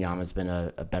Wembanyama has been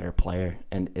a better player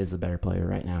and is a better player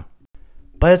right now.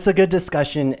 But it's a good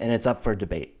discussion, and it's up for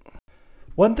debate.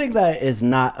 One thing that is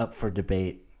not up for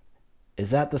debate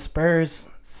is that the Spurs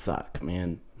suck,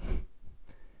 man.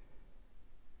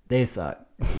 They suck.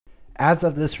 As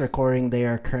of this recording, they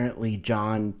are currently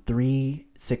drawn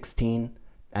 3-16,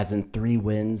 as in 3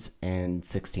 wins and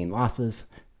 16 losses.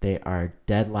 They are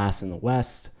dead last in the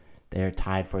West. They are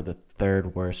tied for the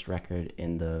 3rd worst record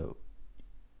in the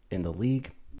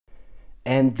league.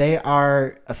 And they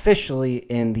are officially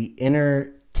in the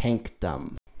inner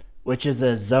tankdom, which is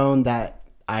a zone that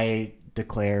I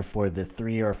declare for the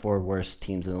 3 or 4 worst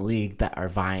teams in the league that are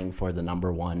vying for the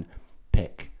number 1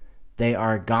 pick. They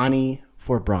are Ghani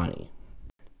for Bronny.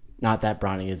 Not that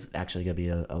Bronny is actually going to be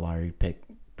a lottery pick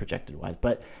projected-wise,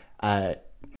 but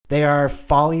they are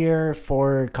Follier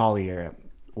for Collier.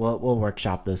 We'll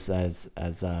workshop this as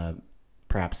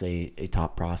perhaps a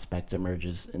top prospect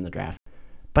emerges in the draft.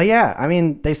 But yeah, I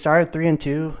mean, they started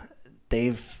 3-2.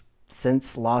 They've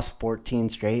since lost 14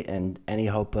 straight, and any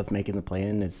hope of making the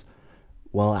play-in is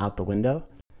well out the window.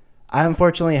 I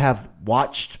unfortunately have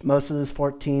watched most of this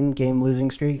 14-game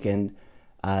losing streak, and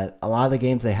a lot of the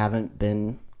games they haven't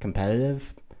been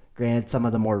competitive. Granted, some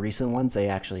of the more recent ones they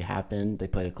actually have been. They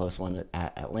played a close one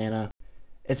at Atlanta.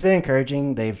 It's been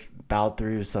encouraging. They've battled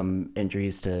through some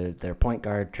injuries to their point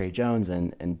guard, Trey Jones,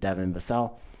 and Devin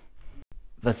Vassell.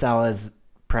 Vassell has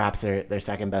perhaps their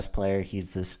second best player.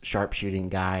 He's this sharp shooting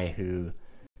guy who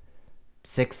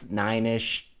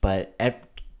 6'9"-ish, but at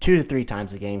 2 to 3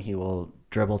 times a game he will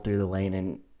dribble through the lane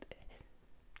and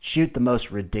shoot the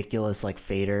most ridiculous like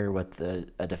fader with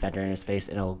a defender in his face,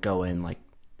 and it'll go in like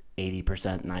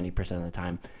 80%, 90% of the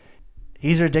time.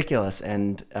 He's ridiculous,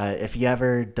 and if he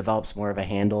ever develops more of a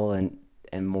handle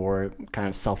and more kind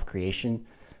of self-creation,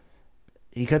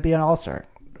 he could be an all-star,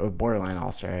 or borderline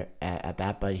all-star at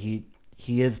that, but he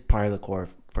is part of the core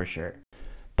for sure.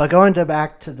 But going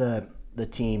back to the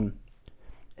team,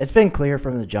 it's been clear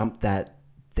from the jump that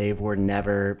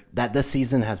that this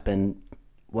season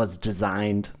was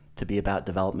designed to be about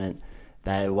development,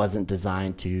 that it wasn't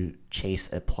designed to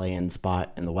chase a play-in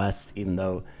spot in the West, even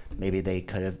though maybe they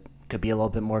could be a little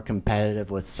bit more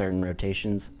competitive with certain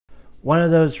rotations. One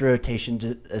of those rotation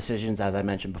decisions, as I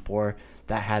mentioned before,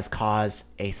 that has caused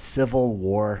a civil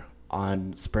war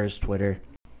on Spurs Twitter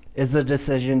is the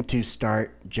decision to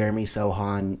start Jeremy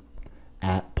Sochan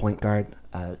at point guard.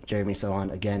 Jeremy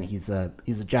Sochan, again, he's a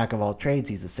jack of all trades.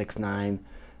 He's a 6'9",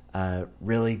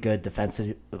 really good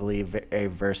defensively, very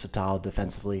versatile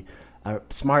defensively, a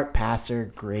smart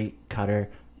passer, great cutter,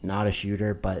 not a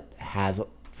shooter, but has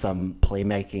some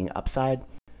playmaking upside.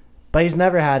 But he's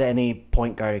never had any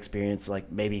point guard experience.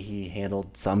 Like maybe he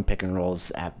handled some pick and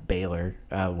rolls at Baylor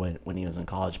when he was in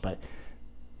college, but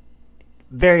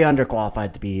very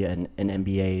underqualified to be an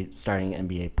starting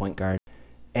NBA point guard.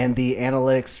 And the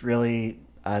analytics really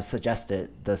suggested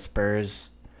the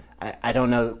Spurs, I don't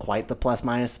know quite the plus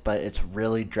minus, but it's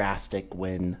really drastic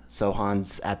when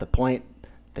Sochan's at the point.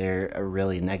 They're a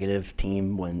really negative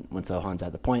team when Sochan's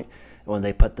at the point. And when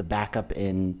they put the backup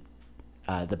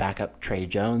Trey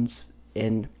Jones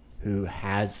in, who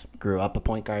grew up a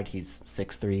point guard. He's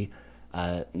 6'3",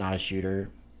 not a shooter,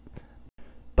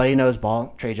 but he knows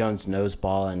ball. Trey Jones knows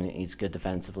ball, and he's good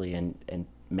defensively and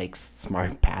makes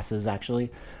smart passes, actually.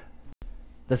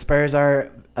 The Spurs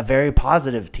are a very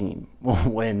positive team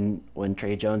when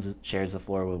Trey Jones shares the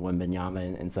floor with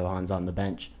Wembanyama and Sochan's on the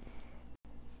bench.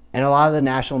 And a lot of the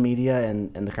national media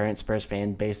and the current Spurs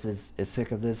fan base is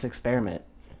sick of this experiment.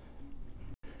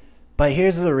 But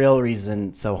here's the real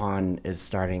reason Sochan is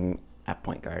starting at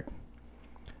point guard.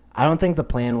 I don't think the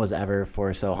plan was ever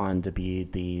for Sochan to be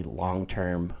the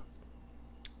long-term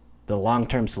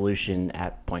solution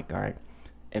at point guard.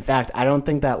 In fact, I don't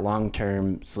think that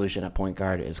long-term solution at point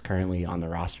guard is currently on the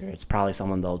roster. It's probably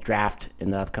someone they'll draft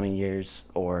in the upcoming years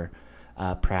or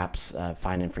perhaps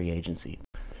find in free agency.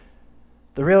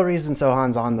 The real reason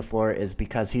Sochan's on the floor is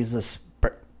because he's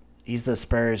the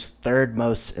Spurs' third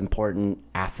most important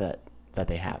asset that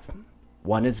they have.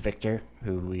 One is Victor,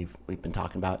 who we've been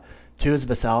talking about. Two is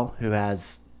Vassell, who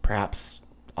has perhaps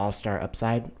all-star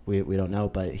upside. We don't know,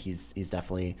 but he's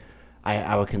definitely,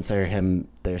 I would consider him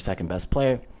their second best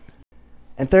player.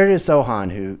 And third is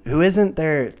Sochan, who isn't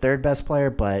their third best player,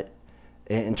 but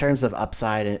in terms of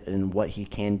upside and what he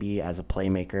can be as a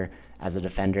playmaker, as a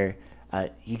defender,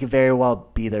 he could very well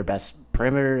be their best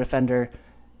perimeter defender,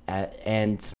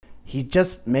 and he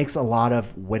just makes a lot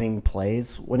of winning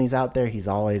plays when he's out there. He's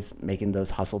always making those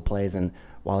hustle plays, and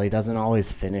while he doesn't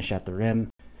always finish at the rim,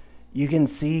 you can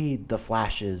see the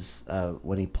flashes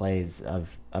when he plays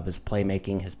of his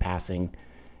playmaking, his passing.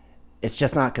 It's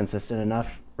just not consistent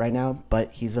enough right now,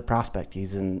 but he's a prospect.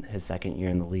 He's in his second year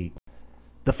in the league.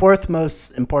 The fourth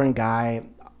most important guy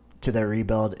to their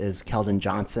rebuild is Keldon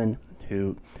Johnson,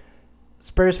 who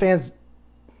Spurs fans,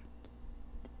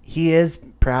 he is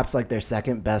perhaps like their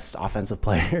second best offensive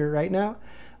player right now.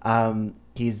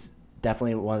 He's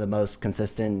definitely one of the most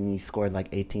consistent, and he scored like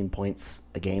 18 points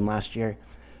a game last year.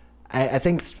 I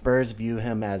think Spurs view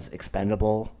him as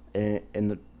expendable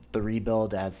in the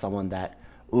rebuild, as someone that,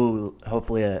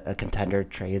 hopefully a contender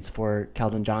trades for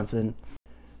Keldon Johnson.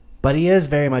 But he is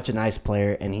very much a nice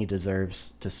player, and he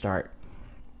deserves to start.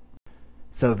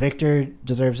 So Victor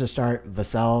deserves to start.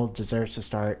 Vassell deserves to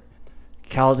start.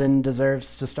 Keldon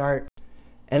deserves to start.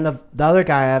 And the other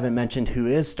guy I haven't mentioned who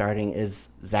is starting is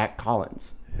Zach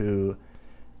Collins, who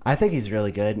I think he's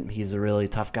really good. He's a really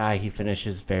tough guy. He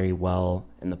finishes very well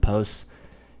in the post.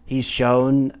 He's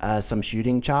shown some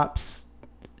shooting chops.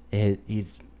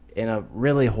 He's in a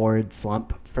really horrid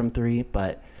slump from three,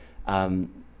 but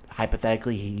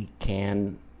hypothetically he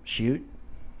can shoot.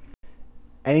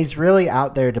 And he's really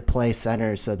out there to play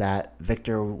center so that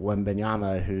Victor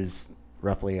Wembanyama, who's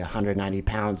roughly 190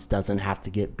 pounds, doesn't have to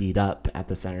get beat up at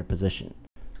the center position.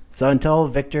 So until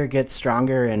Victor gets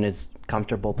stronger and is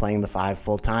comfortable playing the five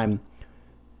full time,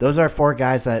 those are four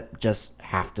guys that just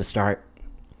have to start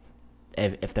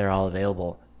if they're all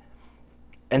available.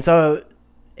 And so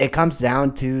it comes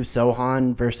down to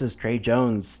Sohan versus Trey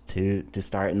Jones to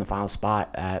start in the final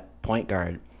spot at point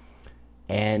guard.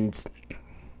 And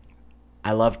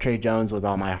I love Trey Jones with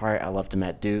all my heart. I loved him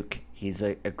at Duke. He's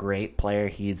a great player.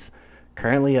 He's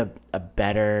currently a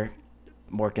better,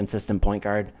 more consistent point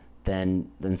guard than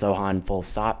Sohan, full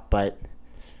stop. But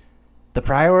the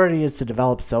priority is to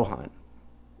develop Sohan.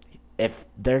 If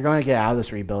they're going to get out of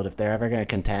this rebuild, if they're ever going to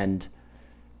contend,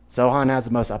 Sohan has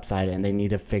the most upside, and they need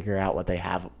to figure out what they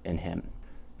have in him.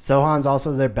 Sohan's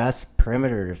also their best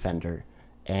perimeter defender,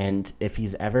 and if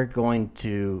he's ever going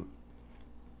to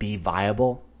be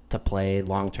viable to play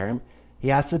long term, he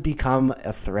has to become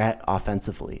a threat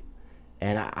offensively.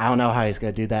 And I don't know how he's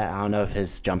going to do that. I don't know if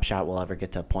his jump shot will ever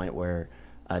get to a point where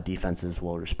defenses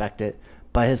will respect it,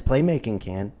 but his playmaking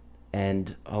can,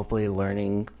 and hopefully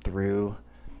learning through,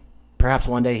 perhaps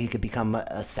one day he could become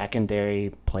a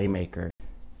secondary playmaker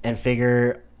and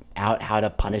figure out how to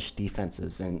punish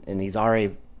defenses. And he's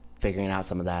already figuring out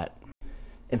some of that.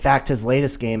 In fact, his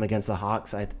latest game against the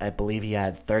Hawks, I believe he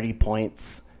had 30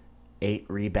 points, 8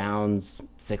 rebounds,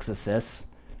 6 assists.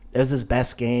 It was his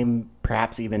best game,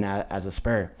 perhaps even as a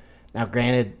Spur. Now,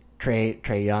 granted,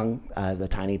 Trae Young, the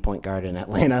tiny point guard in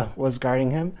Atlanta, was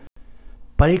guarding him,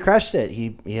 but he crushed it.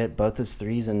 He hit both his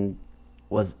threes and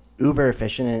was uber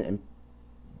efficient and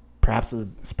perhaps the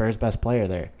Spurs' best player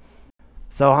there.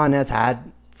 Sohan has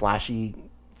had flash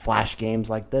games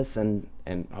like this, and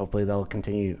hopefully they'll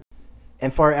continue.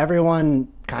 And for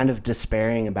everyone kind of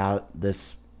despairing about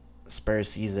this Spurs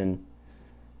season,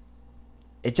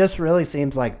 it just really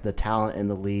seems like the talent in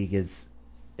the league is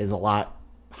a lot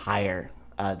higher.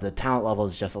 The talent level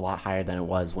is just a lot higher than it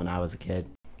was when I was a kid.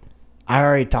 I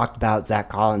already talked about Zach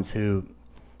Collins, who,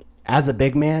 as a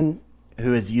big man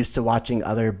who is used to watching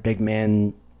other big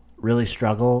men really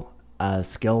struggle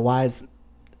skill-wise,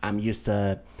 I'm used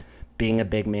to being a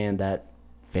big man that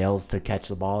fails to catch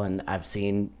the ball, and I've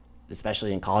seen,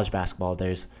 especially in college basketball,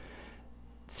 there's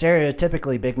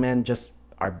stereotypically big men just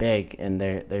are big and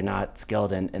they're not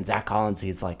skilled. And Zach Collins,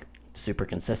 he's like super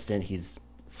consistent. He's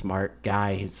a smart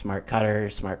guy. He's a smart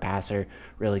cutter, smart passer,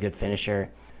 really good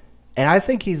finisher. And I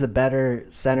think he's a better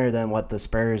center than what the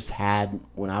Spurs had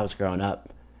when I was growing up.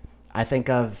 I think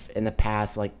of in the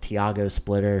past like Tiago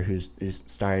Splitter, who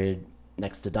started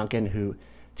next to Duncan, who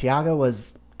Tiago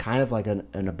was kind of like an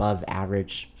above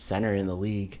average center in the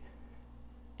league.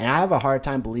 And I have a hard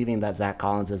time believing that Zach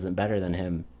Collins isn't better than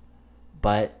him.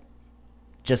 But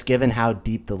just given how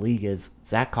deep the league is,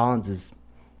 Zach Collins is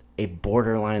a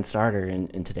borderline starter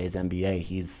in today's NBA.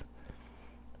 He's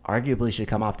arguably should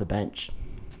come off the bench.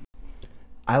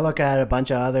 I look at a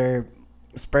bunch of other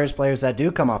Spurs players that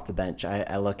do come off the bench.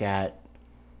 I look at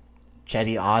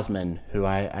Chetty Osman, who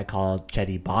I call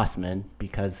Chetty Bossman,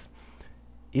 because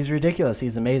he's ridiculous.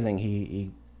 He's amazing.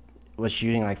 He was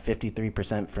shooting like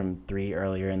 53% from 3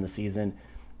 earlier in the season.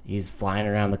 He's flying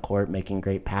around the court making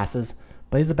great passes,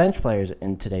 but he's a bench player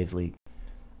in today's league.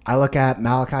 I look at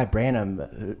Malachi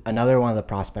Branham, another one of the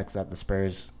prospects that the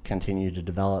Spurs continue to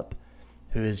develop,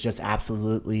 who is just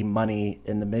absolutely money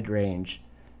in the mid-range.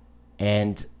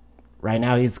 And right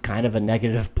now he's kind of a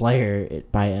negative player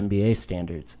by NBA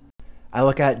standards. I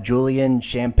look at Julian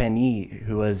Champagny,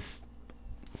 who was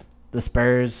the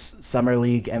Spurs Summer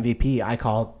League MVP.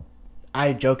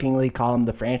 I jokingly call him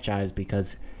the franchise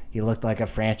because he looked like a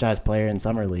franchise player in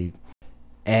Summer League.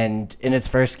 And in his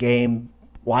first game,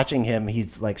 watching him,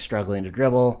 he's like struggling to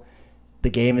dribble. The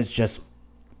game is just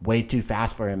way too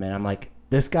fast for him. And I'm like,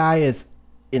 this guy is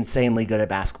insanely good at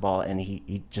basketball, and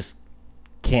he just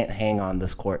can't hang on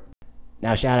this court.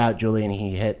 Now, shout out Julian.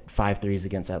 He hit 5 threes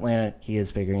against Atlanta. He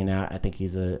is figuring it out. I think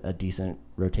he's a decent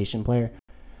rotation player.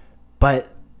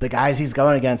 But the guys he's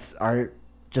going against are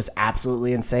just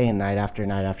absolutely insane night after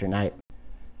night after night.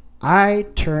 I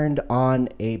turned on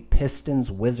a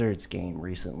Pistons-Wizards game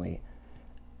recently,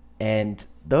 and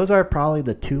those are probably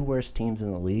the 2 worst teams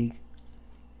in the league.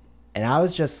 And I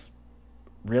was just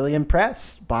really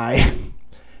impressed by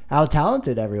how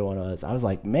talented everyone was. I was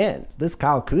like, man, this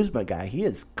Kyle Kuzma guy, he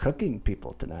is cooking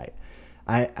people tonight.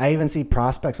 I even see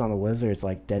prospects on the Wizards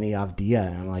like Denny Avdia,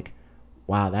 and I'm like,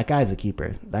 wow, that guy's a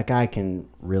keeper. That guy can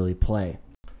really play.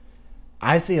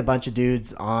 I see a bunch of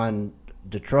dudes on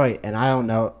Detroit, and I don't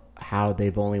know how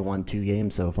they've only won 2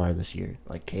 games so far this year.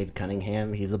 Like Cade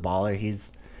Cunningham, he's a baller.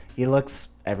 He looks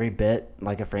every bit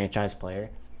like a franchise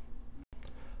player.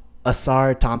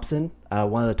 Asar Thompson,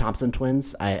 one of the Thompson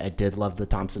twins. I did love the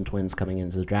Thompson twins coming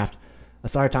into the draft.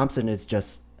 Asar Thompson is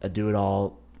just a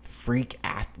do-it-all freak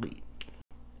athlete.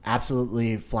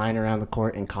 Absolutely flying around the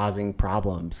court and causing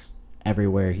problems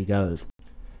everywhere he goes.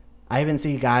 I even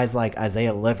see guys like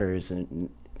Isaiah Livers, and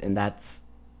that's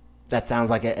that sounds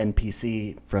like an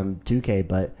NPC from 2K,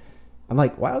 but I'm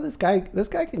like, wow, this guy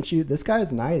can shoot. This guy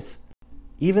is nice.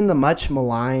 Even the much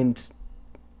maligned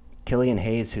Killian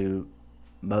Hayes, who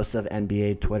most of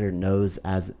NBA Twitter knows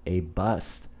as a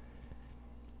bust,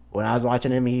 when I was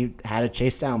watching him, he had a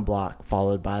chase down block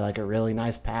followed by like a really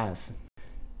nice pass.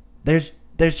 There's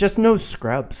just no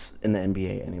scrubs in the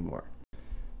NBA anymore.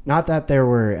 Not that there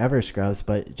were ever scrubs,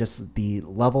 but just the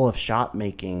level of shot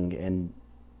making and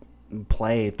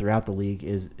play throughout the league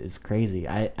is crazy.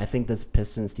 I think this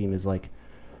Pistons team is like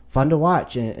fun to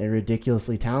watch and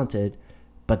ridiculously talented,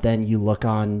 but then you look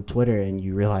on Twitter and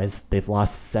you realize they've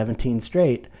lost 17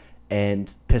 straight,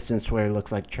 and Pistons Twitter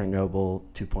looks like Chernobyl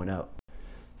 2.0.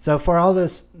 So for all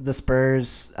this, the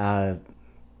Spurs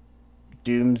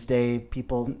doomsday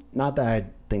people, not that I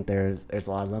think there's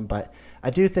a lot of them, but I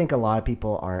do think a lot of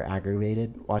people are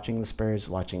aggravated watching the Spurs,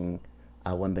 watching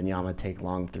Wembanyama take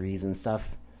long threes and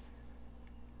stuff.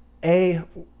 We're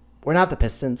not the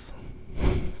Pistons.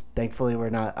 Thankfully,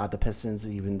 we're not the Pistons,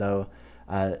 even though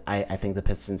I think the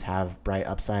Pistons have bright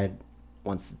upside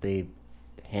once they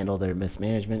handle their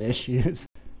mismanagement issues.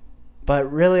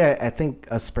 But really, I think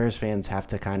us Spurs fans have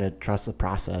to kind of trust the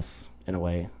process in a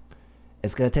way.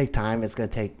 It's going to take time. It's going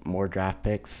to take more draft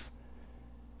picks.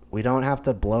 We don't have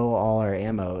to blow all our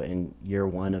ammo in year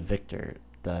one of Victor.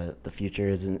 The future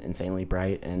is insanely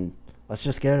bright, and let's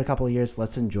just give it a couple of years.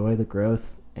 Let's enjoy the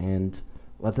growth and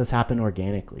let this happen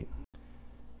organically.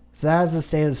 So that is the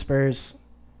state of the Spurs.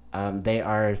 They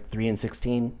are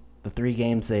 3-16. The 3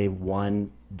 games they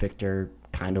won, Victor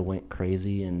kind of went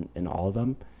crazy in all of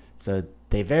them. So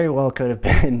they very well could have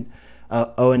been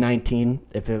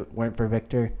 0-19 if it weren't for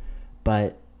Victor.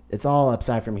 But it's all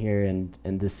upside from here, and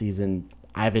this season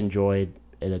I've enjoyed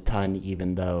it a ton,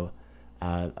 even though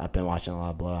I've been watching a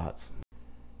lot of blowouts.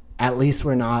 At least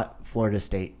we're not Florida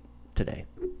State today.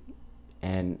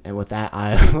 And with that,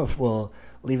 I will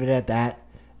leave it at that.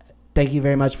 Thank you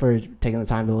very much for taking the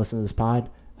time to listen to this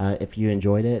pod. If you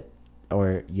enjoyed it,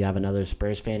 or you have another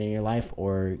Spurs fan in your life,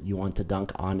 or you want to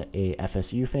dunk on a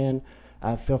FSU fan,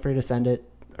 feel free to send it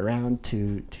around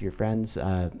to your friends,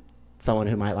 someone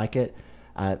who might like it.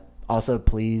 Also,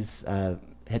 please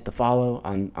hit the follow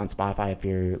on Spotify if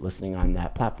you're listening on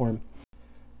that platform.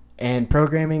 And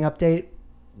programming update,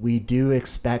 we do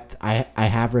expect, I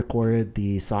have recorded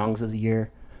the Songs of the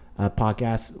Year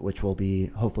podcast, which will be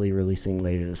hopefully releasing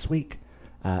later this week,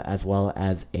 as well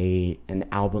as an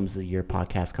Albums of the Year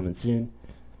podcast coming soon.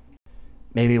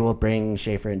 Maybe we'll bring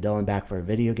Schaefer and Dylan back for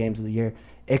Video Games of the Year.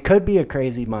 It could be a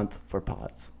crazy month for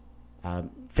pods.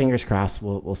 Fingers crossed,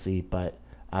 we'll see. But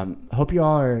hope you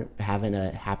all are having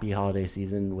a happy holiday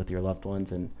season with your loved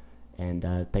ones, and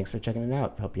thanks for checking it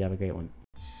out. Hope you have a great one.